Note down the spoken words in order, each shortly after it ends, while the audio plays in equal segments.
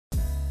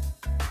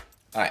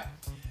Alright,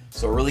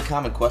 so a really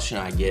common question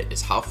I get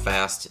is how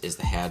fast is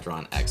the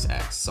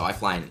HadronXX? So I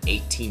fly an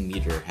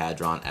 18-meter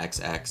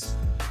HadronXX.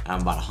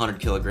 I'm about 100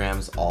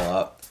 kilograms all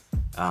up,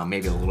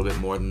 maybe a little bit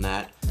more than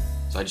that.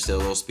 So I just did a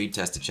little speed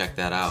test to check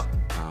that out.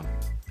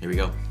 Here we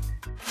go.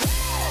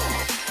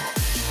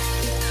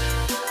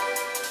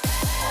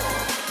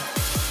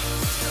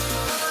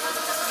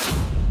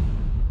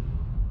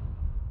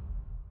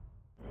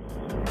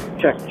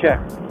 Check.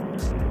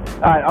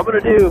 Alright, I'm gonna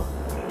do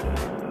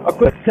a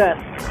quick test.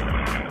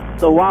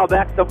 So a while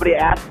back somebody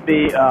asked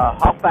me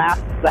how fast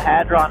is the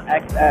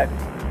HadronXX.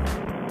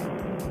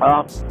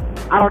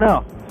 I don't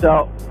know.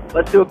 So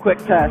let's do a quick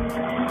test.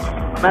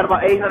 I'm at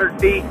about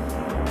 800 feet.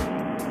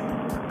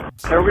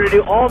 And we're gonna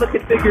do all the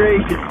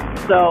configurations.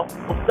 So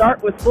we'll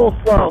start with full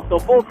slow. So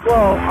full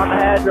slow on the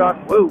Hadron,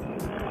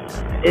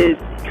 is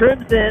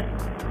trims in,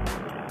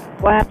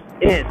 flaps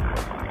in.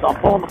 So I'm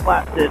pulling the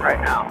flaps in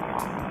right now.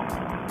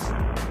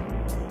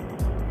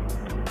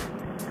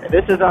 And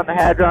this is on the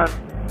Hadron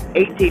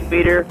 18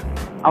 meter.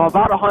 I'm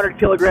about 100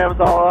 kilograms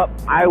all up.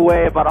 I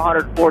weigh about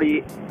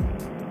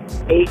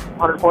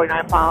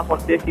 149 pounds,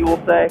 150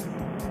 we'll say.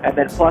 And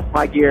then plus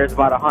my gear is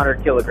about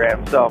 100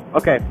 kilograms. So,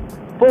 okay,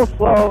 full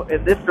slow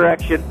in this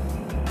direction.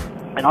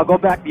 And I'll go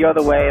back the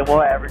other way and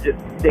we'll average it,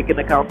 take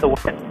into account the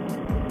wind.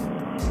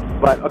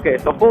 But, okay,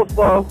 so full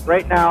slow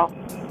right now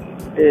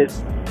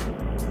is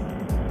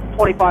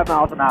 25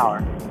 miles an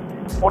hour.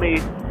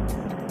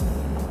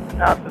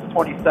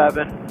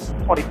 27,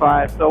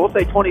 25, so we'll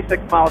say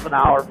 26 miles an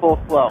hour, full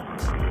slow.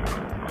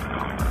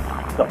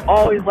 So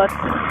always let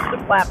the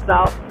flaps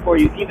out before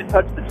you even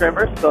touch the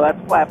trimmers, so that's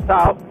flaps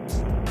out.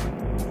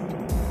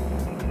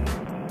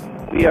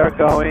 We are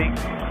going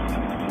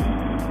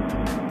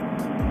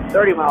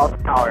 30 miles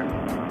an hour.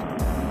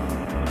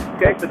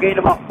 Okay, so gained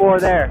about 4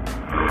 there.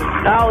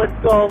 Now let's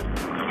go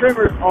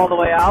trimmers all the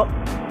way out.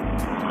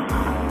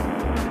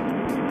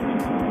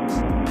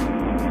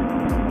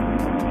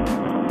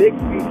 Big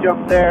speed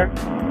jump there.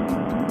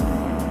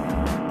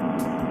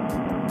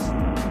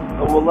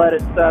 So we'll let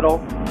it settle.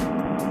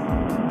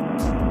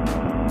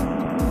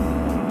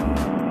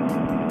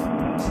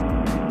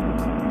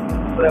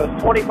 So that was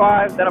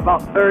 25, then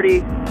about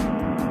 30,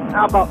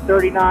 now about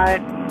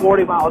 39,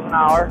 40 miles an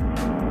hour.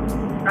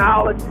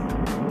 Now let's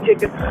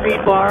kick it to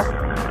speed bar.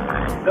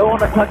 Don't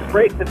want to touch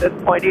brakes at this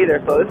point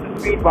either, so this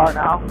is speed bar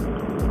now.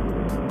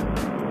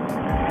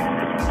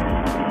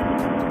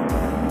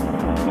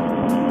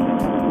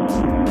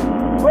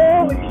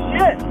 Holy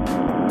shit!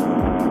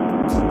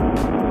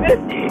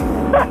 50!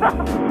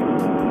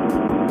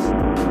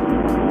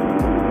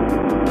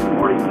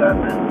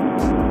 47.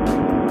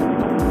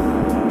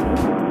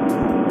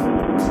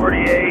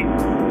 48.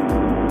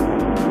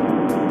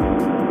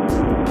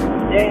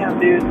 Damn,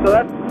 dude, so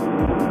that's...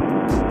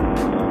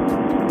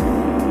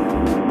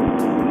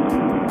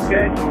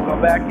 Okay, so we'll go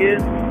back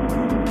in.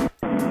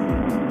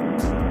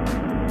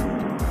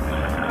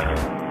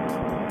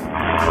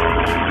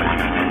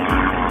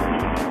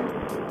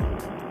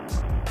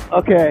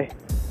 Okay,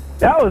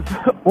 that was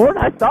more than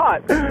I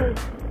thought.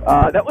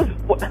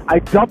 I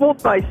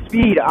doubled my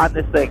speed on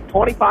this thing,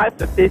 25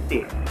 to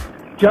 50,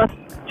 just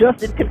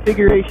in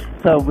configuration.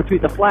 So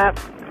between the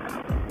flaps,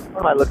 what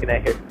am I looking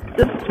at here?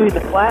 Just between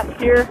the flaps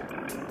here,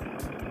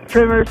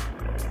 trimmers,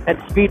 and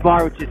speed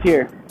bar, which is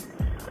here.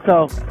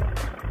 So,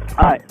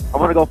 alright, I'm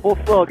gonna go full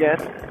slow again,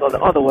 go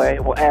the other way,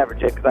 and we'll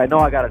average it, because I know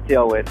I got a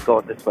tailwind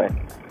going this way.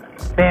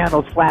 Man,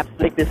 those flaps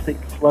make this thing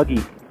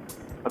sluggy.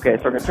 Okay,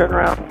 so we're gonna turn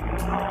around.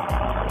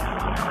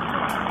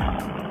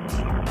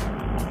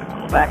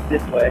 Back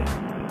this way.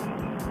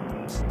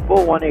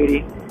 Full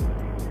 180.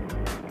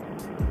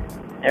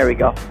 There we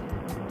go.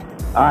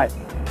 Alright.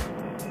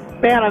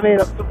 Man, I made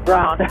up some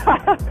ground.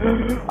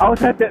 I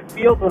was at that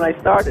field when I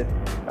started.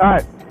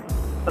 Alright.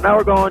 So now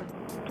we're going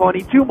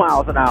 22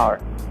 miles an hour.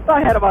 So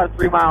I had about a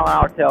 3 mile an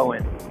hour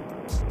tailwind.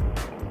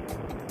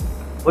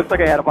 Looks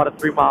like I had about a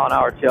 3 mile an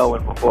hour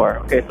tailwind before.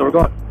 Okay, so we're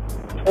going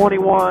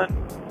 21,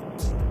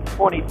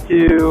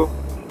 22,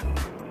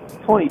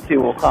 22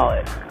 we'll call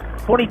it.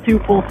 22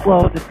 full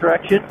slow in this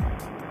direction.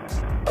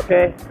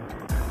 Okay.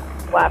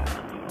 Flaps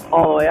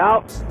all the way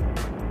out.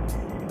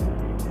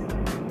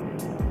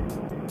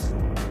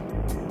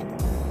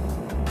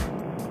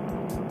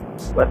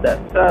 Let that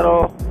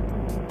settle.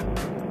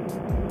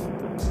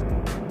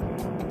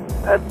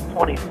 That's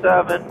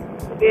 27.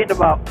 Gained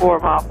about 4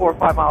 or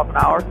 5 miles an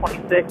hour.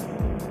 26.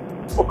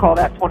 We'll call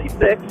that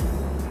 26.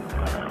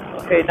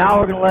 Okay, now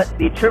we're gonna let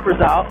the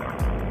trimmers out.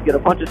 Get a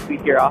bunch of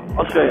speed here off.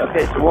 I'll show you.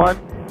 Okay, so 1,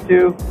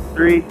 2,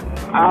 3,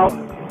 out.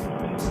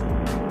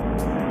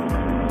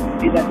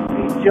 See that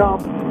speed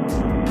jump.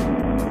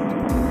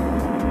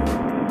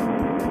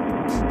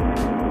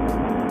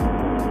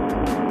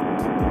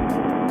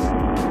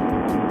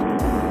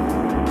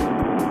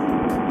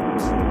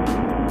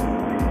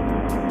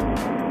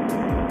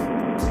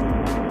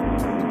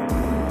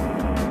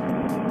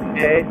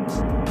 Okay,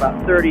 about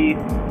 30,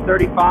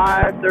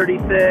 35,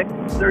 36,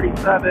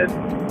 37.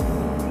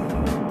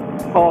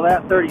 Call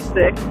that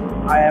 36,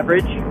 I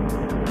average.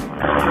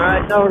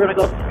 Alright, now we're going to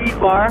go speed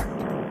bar.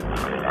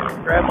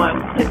 Grab my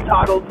pin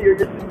toggles here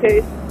just in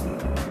case.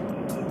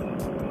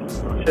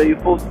 I'll show you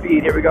full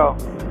speed. Here we go.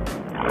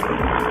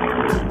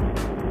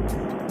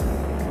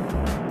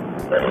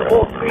 That's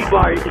full speed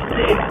bar. You can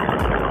see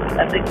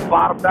that thing's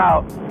bottomed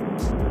out.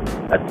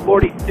 That's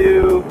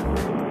 42,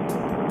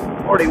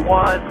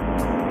 41,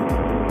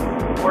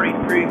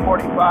 43,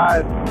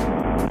 45.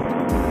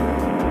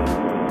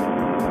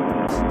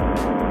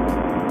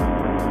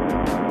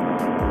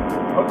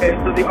 Okay,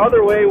 so the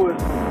other way was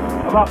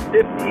about 50.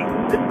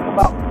 This is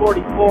about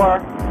 44.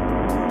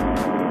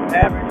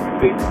 Average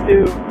between the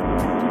two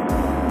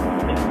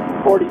is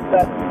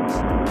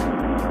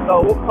 47. So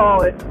we'll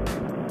call it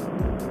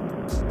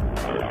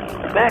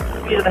max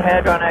speed of the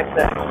Hadron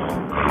XX.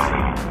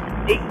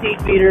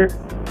 18 meter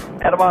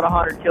at about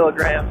 100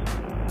 kilograms.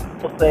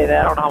 We'll say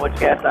that. I don't know how much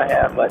gas I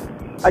have, but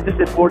I just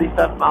did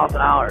 47 miles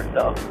an hour,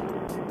 so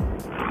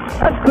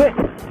that's quick.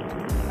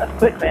 That's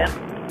quick, man.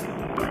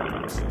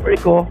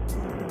 Pretty cool.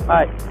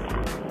 Alright,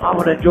 I'm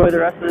going to enjoy the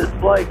rest of this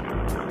flight.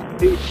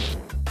 Peace.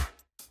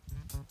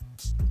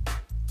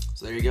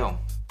 So there you go.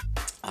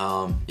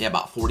 Yeah,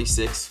 about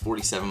 46,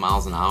 47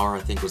 miles an hour, I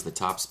think was the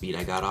top speed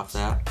I got off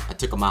that. I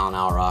took a mile an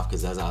hour off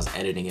because as I was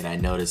editing it, I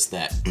noticed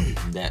that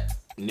that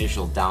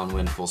initial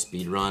downwind full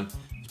speed run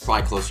was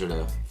probably closer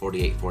to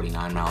 48,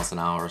 49 miles an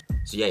hour.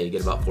 So yeah, you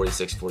get about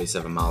 46,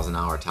 47 miles an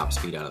hour top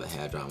speed out of the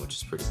Hadron, which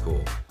is pretty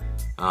cool.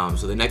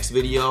 So the next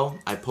video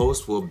I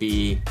post will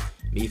be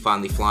me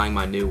finally flying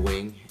my new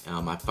wing.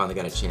 I finally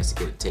got a chance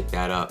to take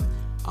that up.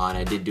 And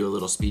I did do a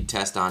little speed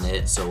test on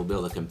it, so we'll be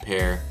able to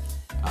compare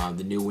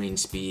the new wing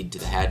speed to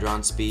the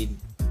Hadron speed,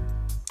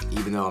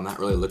 even though I'm not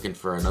really looking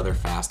for another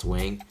fast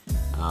wing,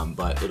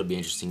 but it'll be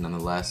interesting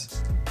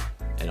nonetheless.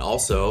 And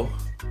also,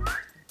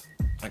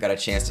 I got a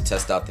chance to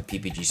test out the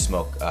PPG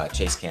Smoke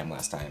chase cam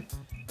last time,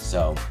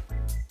 so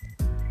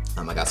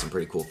I got some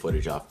pretty cool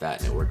footage off that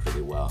and it worked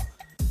really well.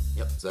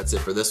 Yep, so that's it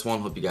for this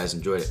one. Hope you guys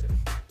enjoyed it.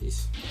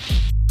 Peace.